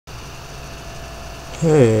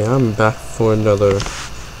Okay, I'm back for another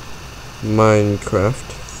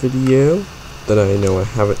Minecraft video that I know I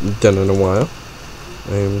haven't done in a while.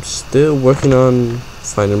 I am still working on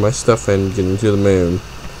finding my stuff and getting to the moon,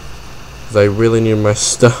 because I really need my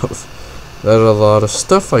stuff. There's a lot of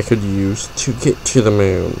stuff I could use to get to the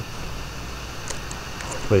moon.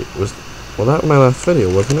 Wait, well, that was my last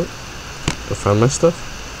video, wasn't it? I found my stuff?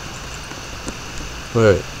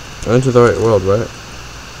 Wait, I went to the right world, right?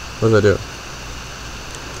 What was I doing?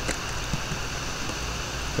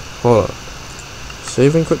 Hold on.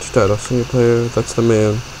 Save and quit your title. Single player. That's the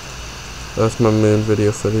moon. That's my moon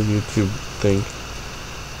video for the YouTube thing.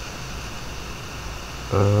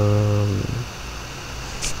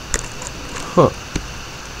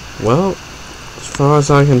 Well, as far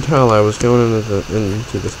as I can tell, I was going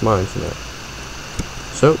into this mine tonight.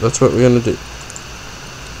 So that's what we're gonna do.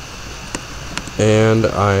 And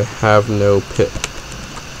I have no pick.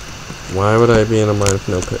 Why would I be in a mine with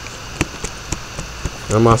no pick?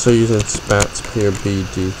 I'm also using Spats Spear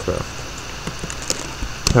BD Craft.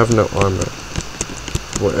 Have no armor.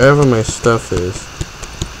 Wherever my stuff is,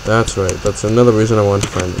 that's right. That's another reason I want to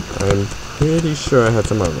find it. I'm pretty sure I had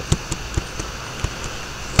some armor.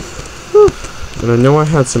 Whew. And I know I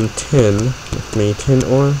had some tin with me. Tin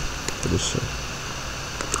ore? Pretty sure.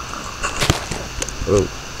 Oh,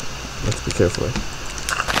 let's be careful.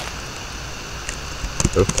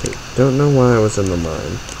 Okay, don't know why I was in the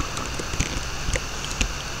mine.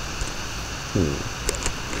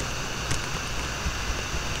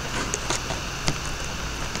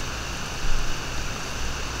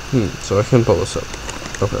 So I can pull this up.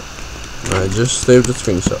 Okay. I just saved a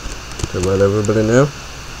screenshot to let everybody know.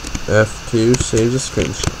 F2 saves a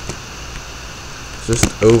screenshot. It's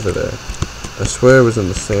just over there. I swear it was in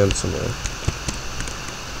the sand somewhere.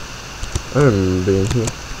 I remember being here.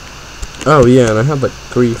 Oh yeah, and I had like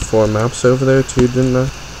 3-4 maps over there too, didn't I?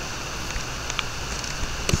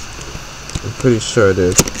 I'm pretty sure I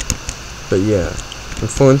did. But yeah,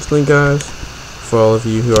 unfortunately guys, for all of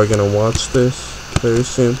you who are going to watch this very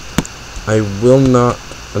soon, I will not,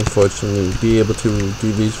 unfortunately, be able to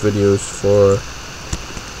do these videos for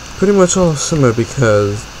pretty much all summer,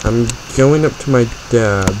 because I'm going up to my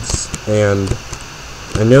dad's, and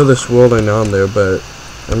I know this world ain't on there, but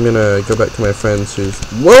I'm going to go back to my friends who's...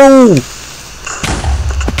 Whoa!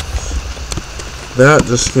 That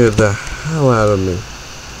just scared the hell out of me.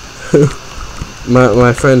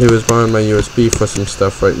 My friend who is borrowing my USB for some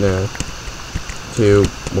stuff right now to,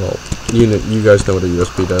 well, you guys know what a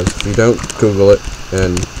USB does. If you don't, Google it,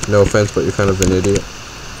 and no offense, but you're kind of an idiot.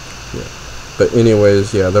 Yeah. But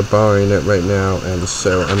anyways, yeah, they're borrowing it right now, and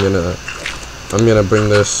so I'm gonna bring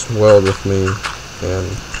this world with me,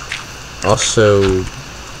 and also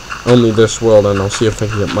only this world, and I'll see if I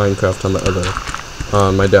can get Minecraft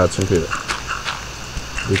on my dad's computer.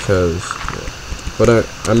 Because, yeah. But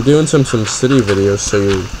I'm doing some city videos,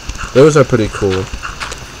 so those are pretty cool.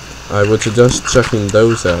 I would suggest checking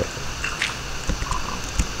those out.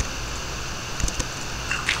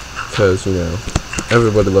 Because, you know,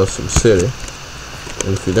 everybody loves SimCity.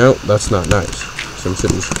 And if you don't, that's not nice.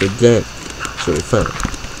 SimCity's a good game. It's really fun.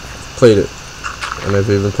 Played it. And I've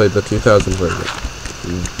even played the 2000 version.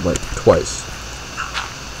 Like, twice.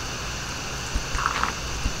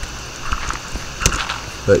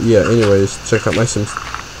 But yeah, anyways, check out my Sims.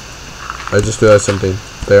 I just realized something.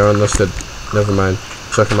 They are unlisted. Never mind.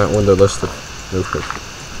 Check them out when they're listed. No pick.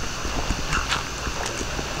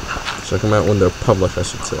 Check them out when they're public, I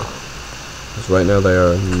should say. Because right now they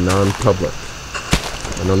are non-public.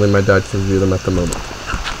 And only my dad can view them at the moment.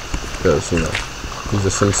 Because, you know, he's a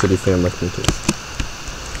SimCity fan like me too.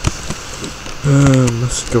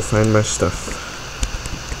 Let's go find my stuff.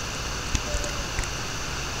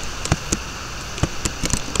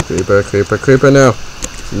 Creeper, creeper, creeper, no!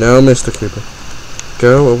 No, Mr. Creeper.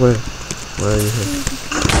 Go away. Why are you here?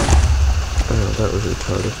 Oh, that was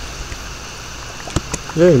retarded.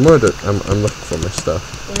 Yay, more dirt. I'm looking for my stuff.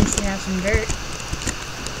 At least you have some dirt.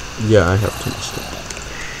 Yeah, I have too much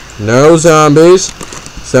stuff. No zombies!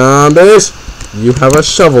 Zombies! You have a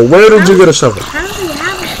shovel. Where did you get a shovel? How do you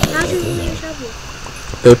have it? How did you get a shovel?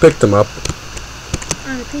 They picked them up.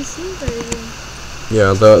 On the PC version.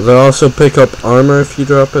 Yeah, they'll also pick up armor if you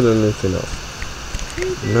drop it and anything else.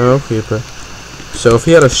 No, creeper. So if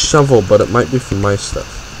he had a shovel, but it might be for my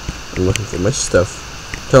stuff. I'm looking for my stuff.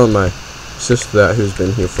 Telling my sister that, who's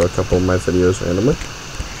been here for a couple of my videos randomly.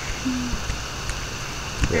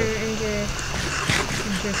 Yeah.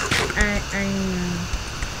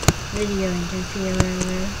 Video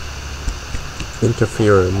interferer.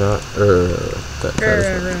 Interferer, not that part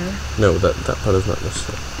is not, no, that part is not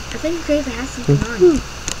necessary. I think Creeper has something on.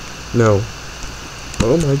 No.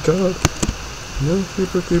 Oh my god. No,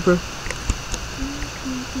 creeper, creeper.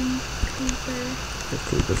 The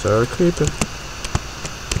creepers are creeping.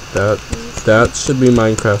 That should be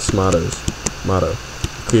Minecraft's motto.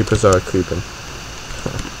 Creepers are creeping.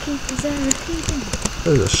 Creepers are creeping.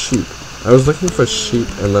 There's a sheep. I was looking for sheep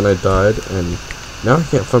and then I died and now I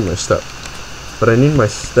can't find my stuff. But I need my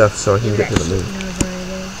stuff so I can get to the moon.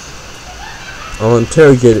 I'll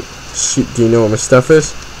interrogate it. Sheep, do you know what my stuff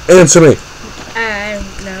is? Answer me!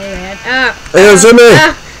 No, man. Answer me!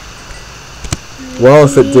 Well,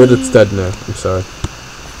 if it did, it's dead now. I'm sorry.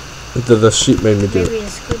 The sheep made me do Maybe it. the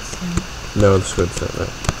squid's done. No, the squids don't know.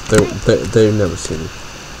 They've never seen me.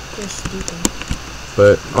 They're stupid.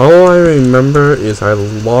 But all I remember is I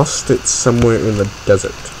lost it somewhere in the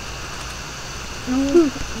desert.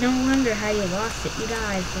 No wonder how you lost it. You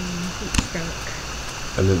died from heat stroke.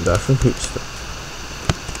 I didn't die from heat stroke.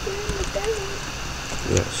 You're in the desert.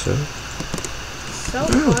 Yeah, sure.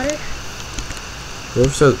 Salt water.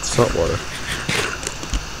 Whoever said it's salt water?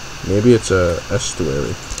 Maybe it's a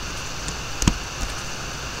estuary.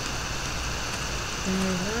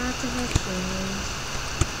 There's lots of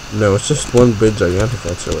estuaries. No, it's just one big gigantic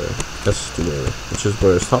estuary, which is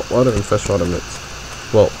where salt water and fresh water mix.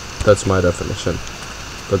 Well, that's my definition.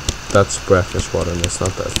 But that's brackish water, and it's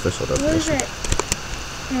not the official definition. What is it?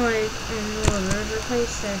 Like, a river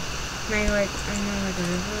place that maybe like, I don't know, like a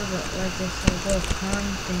river, but like this little pond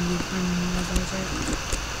thing you find in the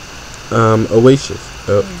desert. Oasis.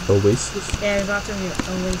 Yeah. Oasis? Yeah, there's lots of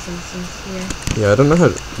oases here. Yeah, I don't know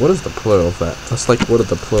what is the plural of that? That's like, what are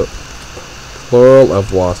the plural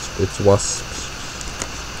of wasp? It's wasps.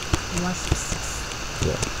 Wasps.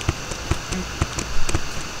 Yeah.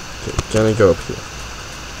 Okay, can I go up here?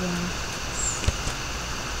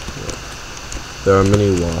 Yeah. There are many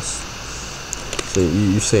wasps. So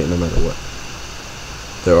you say it no matter what.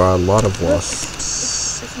 There are a lot of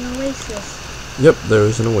wasps. It's an oasis. Yep, there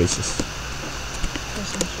is an oasis. There's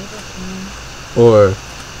some sugar cane. Or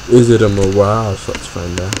is it a mirage? Let's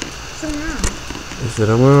find out. It's a mirage. Is it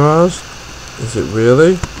a mirage? Is it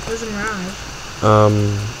really? What's a mirage?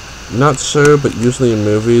 Not sure, but usually in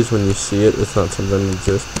movies when you see it, it's not something that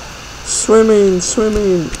exists. Swimming!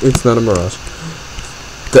 It's not a mirage.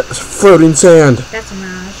 That's floating sand! That's a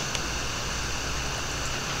mirage.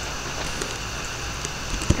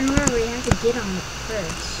 And remember, you have to get on it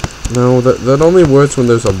first. No, that only works when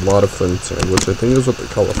there's a lot of floating sand, which I think is what they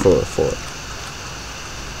call a 404.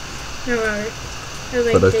 No, Robert. They're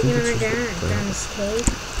like But I digging think it's down this cave.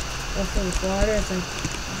 Full of water. It's like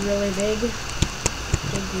really big.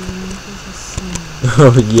 Big piece of sand.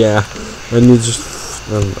 Oh yeah, and you just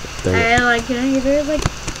dang it. I like, there's like,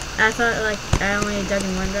 I thought like I only dug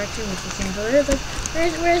in one direction, which is sand. So there's like,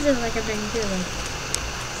 where is this? Like I've been too. Like,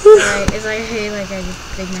 it's like hey, like I just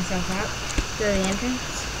dig myself out to the entrance.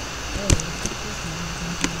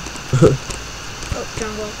 Oh,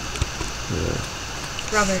 jungle. Yeah.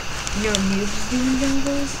 Robert, you know noobs do in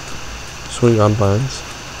jungles? Swing on vines.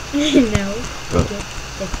 No,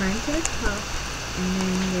 they climb to the top, and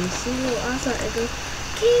then they see a little outside and go,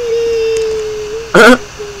 kitty!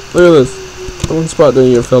 Look at this. One spot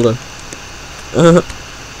doing your filter.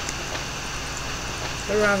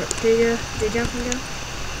 So Robert, did you jump and go?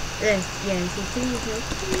 Yes, you see me go,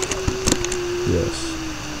 Yes.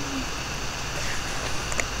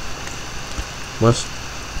 Must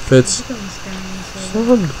fits.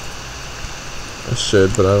 Son. I should,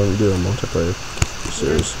 but I don't do a multiplayer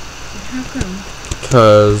series. How come?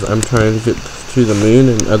 Because I'm trying to get to the moon,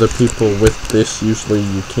 and other people with this usually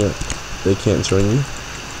they can't join you.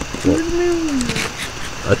 Well,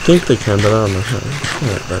 I think they can, but I don't know how.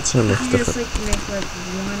 Yeah, that sounds much You different. just like make like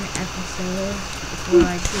one episode for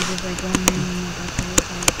like just like 1 million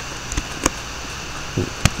episodes.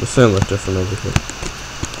 It sounds like different over here.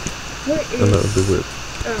 What is And that would be weird.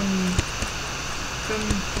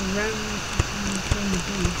 from the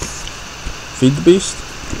beast? Feed the beast?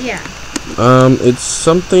 Yeah. It's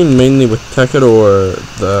something mainly with Tekkit or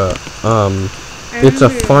the it's a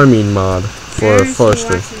farming mod for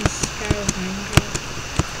forestry. I watching Sky's Minecraft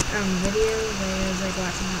video where it was like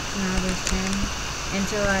watching now there's 10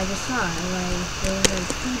 until I just saw it like they were like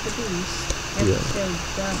feed the beast. Episode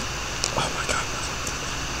done. Oh my god.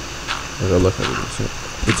 I gotta look at it.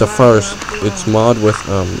 It's a forest. It's mod with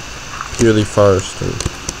purely forestry.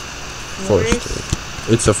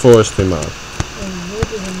 It's a forestry mod.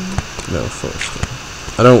 No, forestry.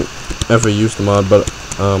 I don't ever use the mod, but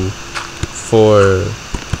for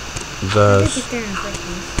the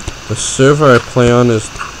server I play on it's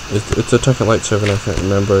a Tekken Light server, and I can't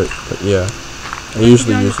remember it, but yeah, I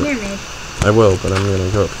usually use it. I will, but I'm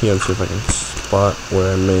gonna go up here and see if I can spot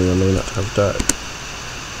where I may or may not have died.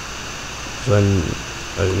 I'm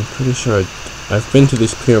pretty sure I've been to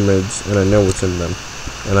these pyramids and I know what's in them,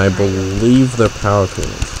 and I believe they're power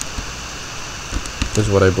pyramids. Is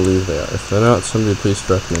what I believe they are. If they're not, somebody please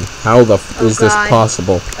correct me. How the f is this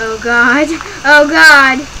possible? Oh god! Oh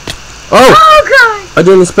god! Oh! Oh god! I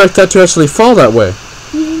didn't expect that to actually fall that way.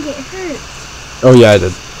 You didn't get hurt. Oh yeah, I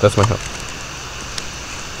did. That's my help.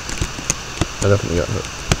 I definitely got hurt.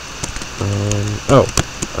 Oh,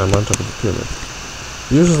 I'm on top of the pyramid.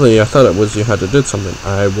 Usually I thought it was you had to do something.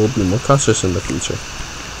 I will be more cautious in the future.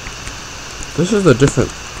 This is the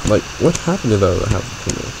different, like, what happened to the other half of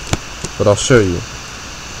the pyramid? But I'll show you.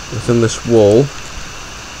 Within this wall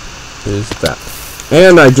is that.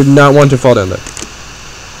 And I did not want to fall down there.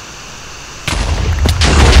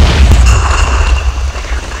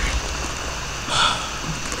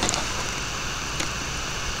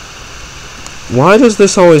 Why does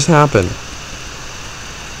this always happen?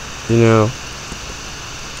 You know,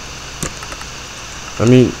 I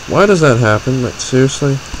mean, why does that happen? Like,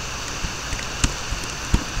 seriously?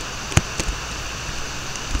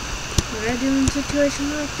 What I do in a situation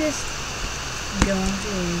like this? Don't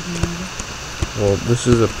worry, man. Well, this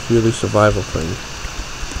is a purely survival thing.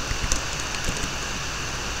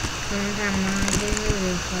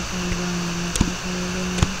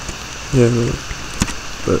 Yeah,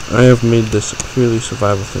 but I have made this a purely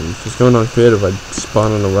survival thing. Because going on creative, I'd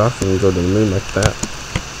spawn on a rock and go to the moon like that.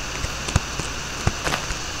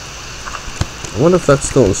 I wonder if that's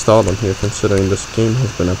still installed on here, considering this game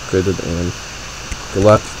has been upgraded and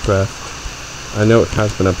Galactic Craft. I know it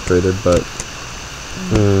has been upgraded, but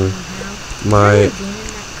my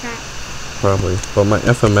probably, but my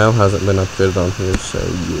FML hasn't been upgraded on here, so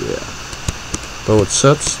yeah. But what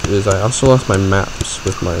sucks is I also lost my maps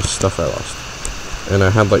with my stuff I lost, and I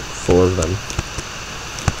had like 4 of them.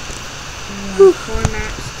 4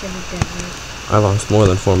 maps to the desert. I lost more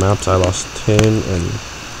than 4 maps. I lost 10 and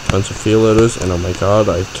a bunch of field loaders, and oh my god,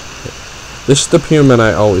 this is the pyramid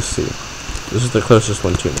I always see. This is the closest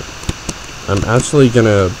one to me. I'm actually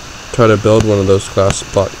gonna try to build one of those glass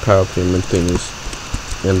block power pyramid thingies,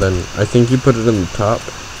 and then I think you put it in the top,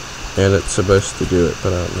 and it's supposed to do it,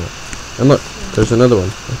 but I don't know. And look, there's another one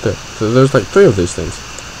right there. So there's like 3 of these things.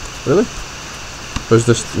 Really? Or is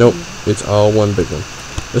this? Nope, it's all one big one.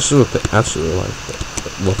 This is what they actually look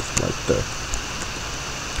like there.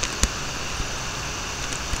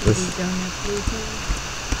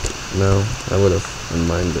 No, I would have in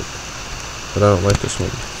mind it. But I don't like this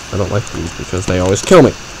one. I don't like these because they always kill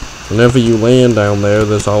me. Whenever you land down there,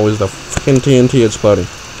 there's always the fucking TNT exploding.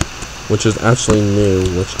 Which is actually new,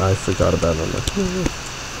 which I forgot about on the...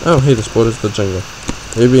 Oh, hey, this borders the jungle.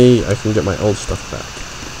 Maybe I can get my old stuff back.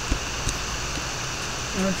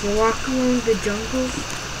 Now if you walk along the jungle...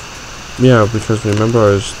 Yeah, because remember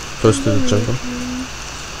I was close to the jungle?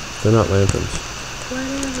 They're not lanterns.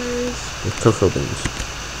 Whatever. They're cocoa beans.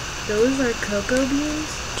 Those are cocoa beans?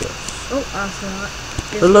 Yes. Oh, ocelot.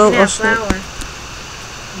 Hello, ocelot. Flower.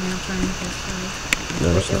 I'm not trying to get started. No,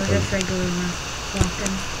 it it's not was funny. just regular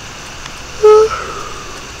walking.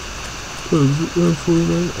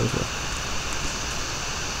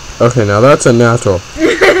 Okay, now that's a natural.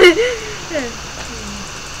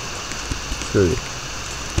 Screw you.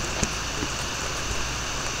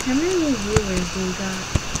 How many viewers do you got?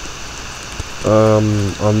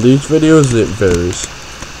 On these videos it varies.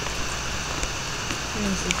 How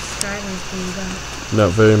many subscribers do you got?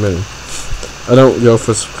 Not very many. I don't go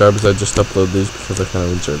for subscribers, I just upload these because I kind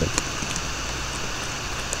of enjoy them.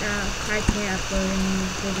 I can't upload any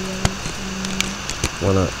videos.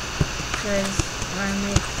 Why not? Because I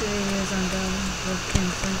make 3 videos on Go with Kim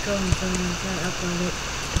Central, and so when I try to upload it,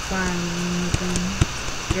 the file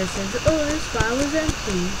just says, oh, this file is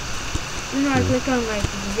empty. And then I click on like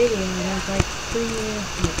the video, and it's like 3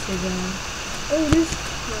 minutes ago. Oh, this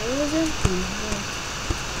file is empty.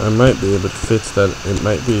 I might be able to fix that. It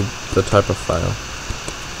might be the type of file.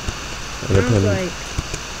 Like,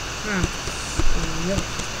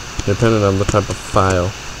 Depending on the type of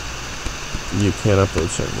file, you can upload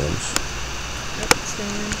certain ones.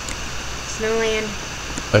 Snowland.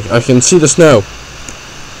 I can see the snow.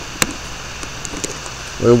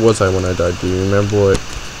 Where was I when I died? Do you remember what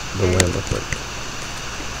the land looked like?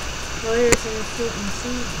 Well, there's some fruit and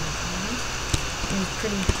seeds, and it's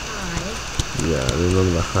pretty high. Yeah, I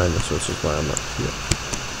remember the highness, which is why I'm up here.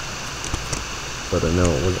 But I know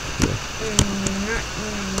it wasn't here. Not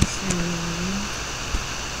really snowing.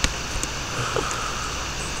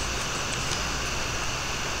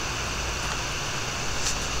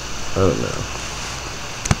 I don't know.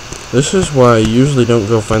 This is why I usually don't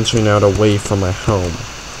go venturing out away from my home.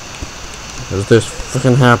 Because this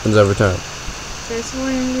fucking happens every time. That's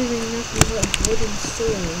why I'm leaving nothing but wooden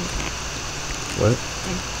swords. What?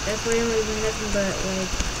 Like, that's why I'm leaving nothing but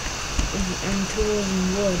like tools and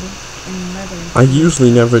wood and leather. I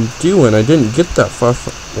usually never do, and I didn't get that far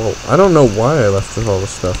from... Well, I don't know why I left with all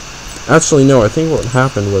this stuff. Actually, no, I think what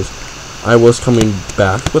happened was I was coming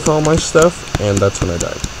back with all my stuff, and that's when I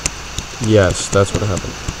died. Yes, that's what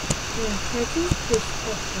happened. Yeah, I think this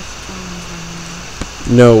stuff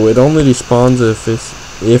respawns. No, it only respawns if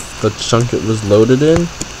the chunk it was loaded in,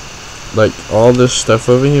 like all this stuff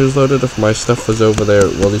over here is loaded. If my stuff was over there,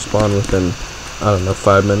 it will respawn within, I don't know,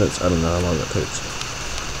 5 minutes. I don't know how long it takes.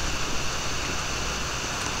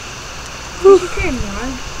 You can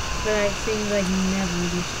mod, but I think like never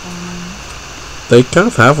respawn. They kind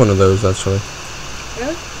of have one of those, actually.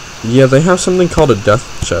 Really? Yeah, they have something called a death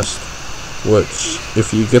chest, which,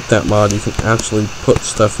 if you get that mod, you can actually put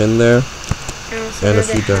stuff in there. And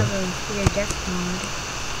if you don't... have a fear death mod.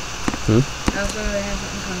 I also know they have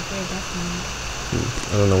something called fear death mod.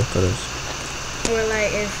 I don't know what that is. Or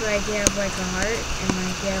like, if like you have like a heart, and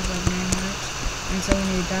like you have like 9 hearts, and so when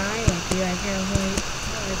you die, like you like have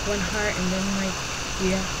like 1 heart, and then like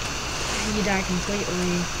you die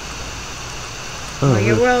completely. Oh, Well,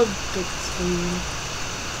 your weird. world gets weird.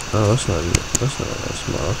 Oh, that's not a nice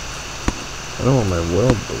mod. I don't want my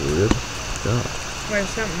world to be weird. God. Or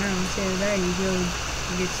something else. Either that, you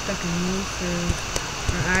get stuck in loop, or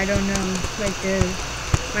I don't know. Like the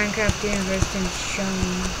Minecraft universe didn't show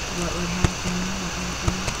me what would happen.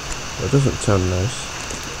 That doesn't sound nice.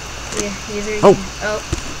 Yeah, either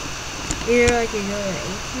either like you go to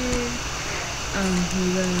Acre,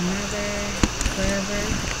 you go to Nether forever,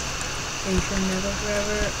 or you go to Nether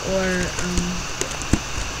forever, or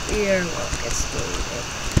your world gets deleted.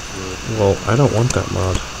 Well, I don't want that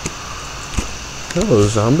mod. Hello,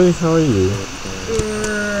 zombie. How are you?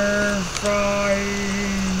 Fine.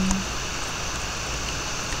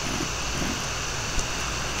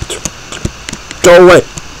 Go away!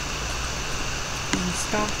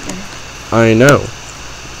 Stalker. I know.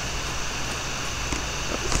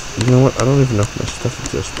 You know what? I don't even know if my stuff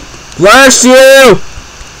exists. Bless you!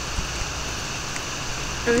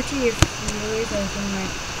 I bet you your ears open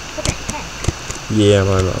like, what the heck? Yeah,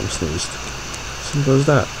 my mom sneezed. Simple as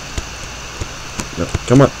that. No,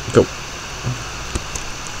 come on, go.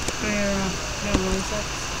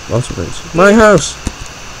 Lots of things. My house!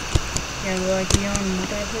 Yeah, well, like you on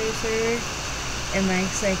multiplayer server, and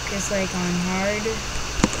like it's like on hard,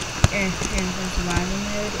 and on survival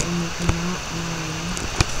mode, and you cannot mine.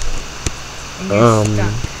 And you're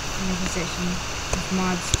stuck in a position with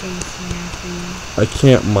mods chasing after you. I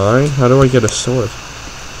can't mine? How do I get a sword?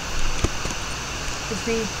 The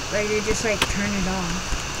thing, like, you just like turn it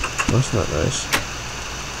off. That's not nice.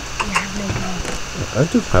 You have no bed. I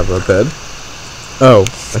do have a bed. Oh,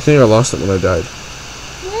 I think I lost it when I died.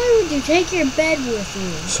 Why would you take your bed with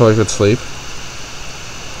you? So I could sleep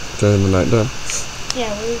during the night time.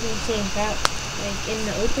 Yeah, what are you gonna say about, like, in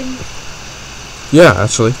the open? Yeah,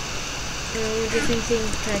 actually. Would you think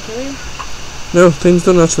things try to kill you? No, things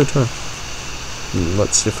don't actually try.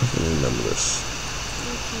 Let's see if I can remember this.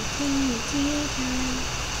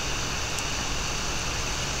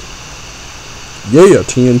 Yeah,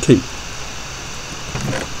 TNT.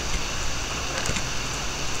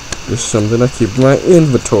 This is something I keep in my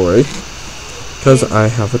inventory because I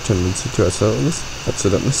have a tendency to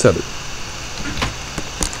accidentally set it.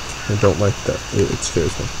 I don't like that. It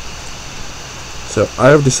scares me. So I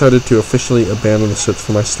have decided to officially abandon the search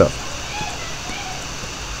for my stuff.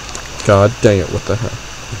 God dang it, what the heck.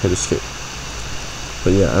 I hit escape.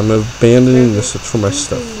 But yeah, I'm abandoning the search for my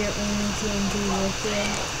stuff.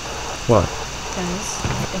 Why? Because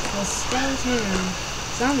if a skeleton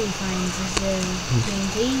zombie finds this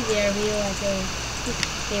TNT, they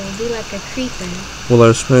would be like a creeper. Well, I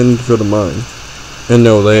was planning to go to mine. And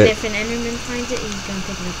no, And if an enderman finds it, he's gonna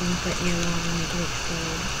pick it up and put it near lava and make it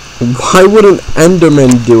explode. Why would an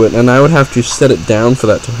enderman do it? And I would have to set it down for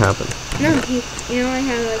that to happen. No, you know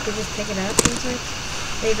how like they just pick it up and such?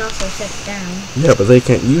 They'd also set it down. Yeah, but they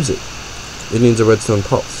can't use it. It needs a redstone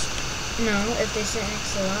pulse. No, if they sit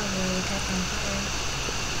next to lava, they would catch on fire.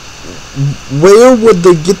 Where would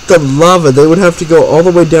they get the lava? They would have to go all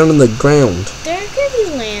the way down in the ground. There could be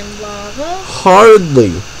land lava.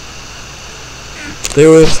 Hardly.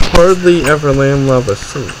 There was hardly ever land lava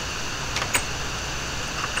seen.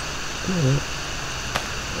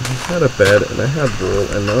 I had a bed and I had wool,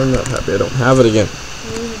 and now I'm not happy I don't have it again.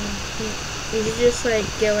 You could just like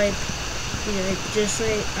get like, just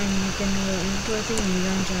like like in the little inventory thing, and you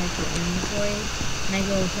go into like your inventory, and like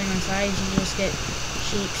a little thing on the side, you just get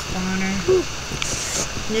sheep spawner, and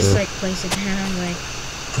just like place it down, like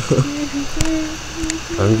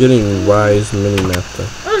I'm getting Rise mini-map though.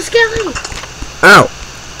 Oh, Skelly! Ow!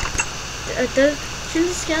 Shouldn't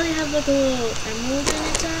the Skelly have like a little emerald in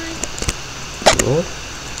its eye? Oh,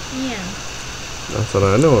 Yeah. that's what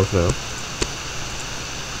I know of now.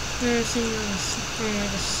 I remember singing on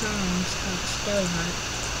like a song called Skelly Heart.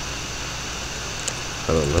 I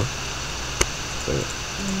don't know. Dang it.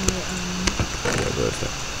 And Yeah, there's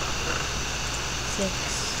that.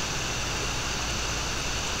 6.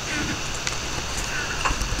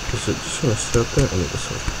 Is it just gonna sit up there? I need this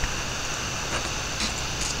one.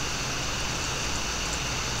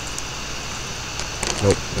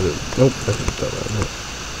 Nope, I didn't. Nope, I didn't do that. Nope.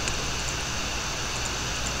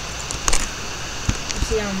 You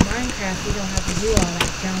see, on Minecraft, you don't have to do all that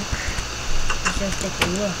junk. You just take a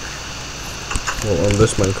look. Well, on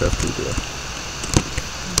this Minecraft we do.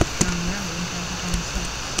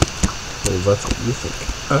 Well, that's what you think.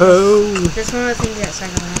 Oh! That's one of the things that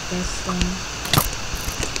suck about this thing.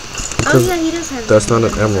 Oh yeah, he does have. That's not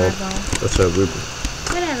an emerald. Eyeball. That's a ruby.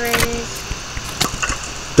 Whatever it is.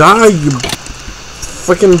 Die, you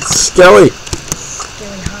freaking skelly!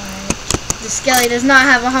 Skelly heart. The Skelly does not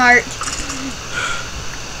have a heart.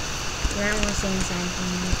 I want to stay inside for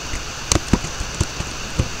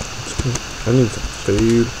I need some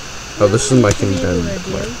food. Oh, this is my condemned.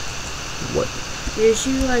 What? You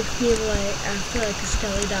should like be able to, like, after like a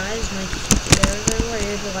Skelly dies and like you shoot the arrows everywhere,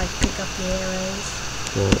 you're able to like pick up the arrows.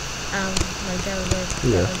 Well, Like that was like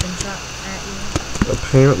yeah. that have been shot at you.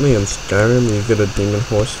 Apparently in Skyrim you get a demon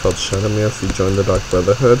horse called Shadowmere if you join the Dark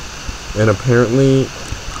Brotherhood, and apparently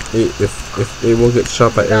if it will get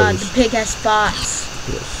shot by God, arrows. the pig has spots.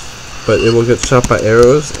 Yes, but it will get shot by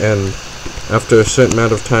arrows, and after a certain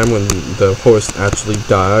amount of time, when the horse actually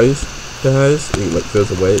dies, it like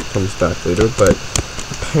goes away. It comes back later, but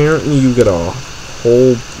apparently you get a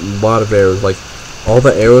whole lot of arrows. Like all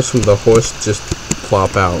the arrows from the horse just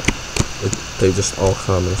plop out. They just all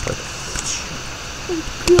come, and it's like.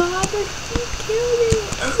 Oh God, he killed it.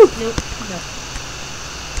 Nope, no.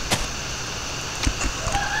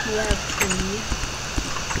 You have 3.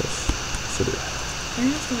 Yes, so do.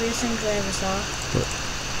 And that's the weirdest things I ever saw. What?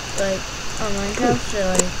 Like on Minecraft, so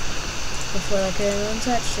like before like everyone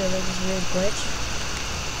touched, so like this weird glitch.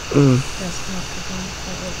 That's not the thing.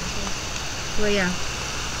 That's what this is. But yeah.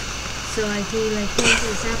 So like he like planted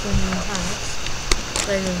a sapling in the house.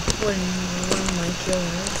 Like a wooden one like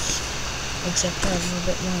yours. Except a little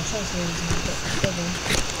bit more accessories and a bit bigger.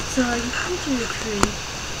 So like you planted a tree,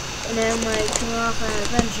 and then like we're off on an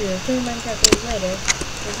adventure. 3 Minecraft days later,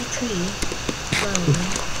 there's a tree growing.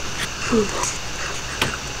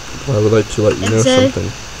 I would like to let you know something.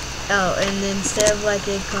 Oh, and instead of like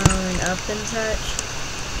it growing up and such,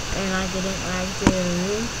 and like it didn't like the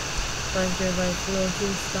roof, like there's like little 2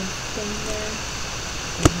 stump things there.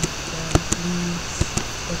 And the leaves,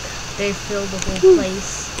 like, they filled the whole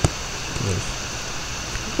place. Yes.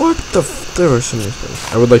 What the there are so many things.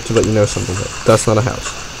 I would like to let you know something though. That's not a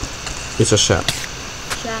house. It's a shack.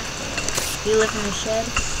 Shack. You live in a shed?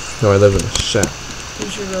 No, I live in a shack. You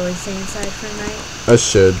should really stay inside for a night. I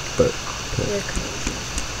should, but You're crazy.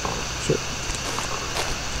 sure.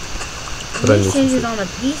 But I You need change some it food. on a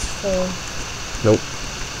peaceful. Nope.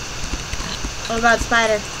 What about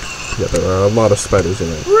spider? Yeah, there are a lot of spiders in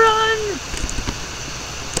it. Run!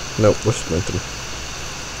 Nope, we're sprinting.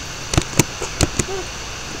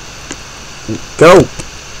 Go!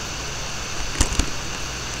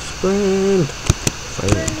 Sprint!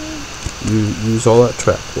 Fine. You use all that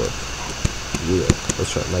track work. Yeah,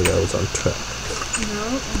 that's right, my guy was on track. No,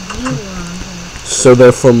 you were on here. So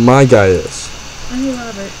therefore my guy is. Hey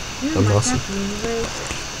Robert, you're I'm in awesome. Minecraft Universe.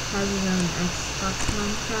 How do you know an Xbox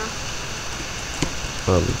Minecraft?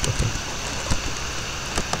 Okay.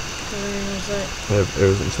 So then there's like, I have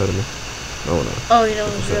arrows inside of me. Oh no. oh, you know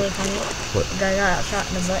what's really funny? What? The guy got shot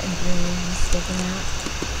in the butt and he was sticking out.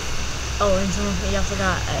 Oh, and he also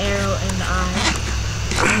got an arrow in the eye.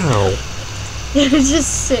 Ow! He was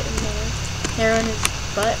just sitting there. Arrow in his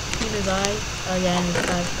butt, in his eye. Oh yeah, and his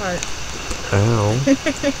side part. Ow.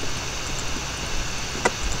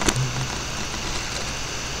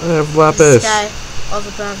 I have lapis. This guy also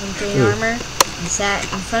put on some green armor and sat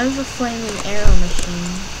in front of a flaming arrow machine.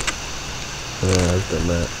 Yeah, I've done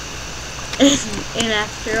that. And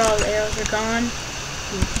after all the arrows were gone,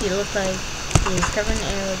 he looked like he was covered in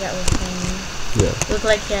arrows that were flaming. Yeah. Looked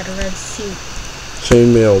like he had a red suit.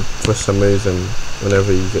 Chainmail, for some reason,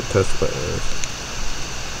 whenever you get touched by arrows.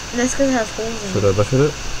 That's because it has holes in Should it. I look at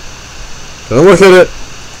it? Don't look at it!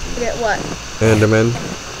 Get what? Enderman.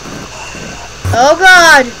 Oh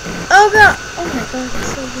god! Oh god! Oh my god, it's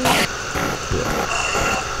so weird.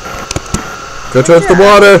 Go towards the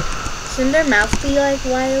water. Shouldn't their mouths be like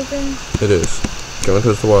wide open? It is. Going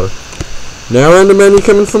towards the water. Now, Enderman, you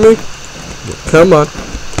coming for me? Come on.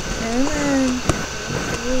 Come on.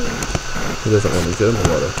 He doesn't want to get in the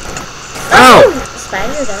water. Oh! Ow!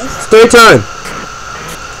 Spider does. Stay time.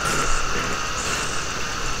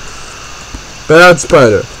 Bad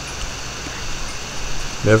spider.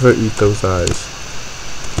 Never eat those eyes.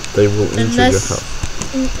 They will injure your health.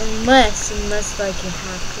 Unless like you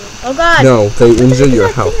have to. Oh God! No, they injure your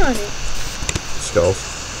that health. thing on it? Skulls.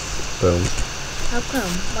 Boom. How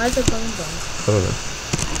come? Why is it bone bone? I don't know.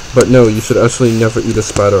 But no, you should actually never eat a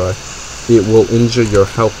spider eye. It will injure your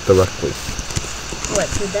health directly. What,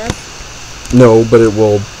 to death? No, but it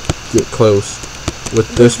will get close. With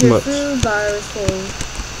this If your much. food bar is full,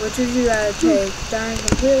 which would you rather take? Dying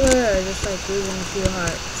completely or just like losing a few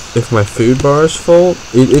hearts? If my food bar is full,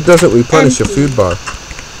 it doesn't replenish your food bar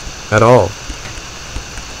at all.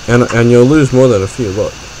 And you'll lose more than a few,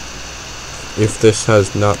 look. If this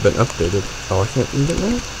has not been updated. Oh, I can't eat it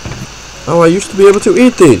now? Oh, I used to be able to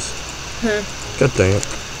eat these! God dang it.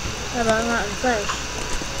 How about rotten flesh?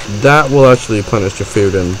 That will actually replenish your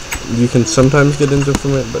food, and you can sometimes get injured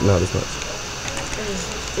from it, but not as much.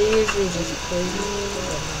 They usually just poison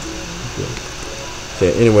you.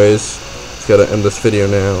 Okay, anyways, gotta end this video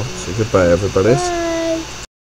now. So goodbye, everybody. Bye.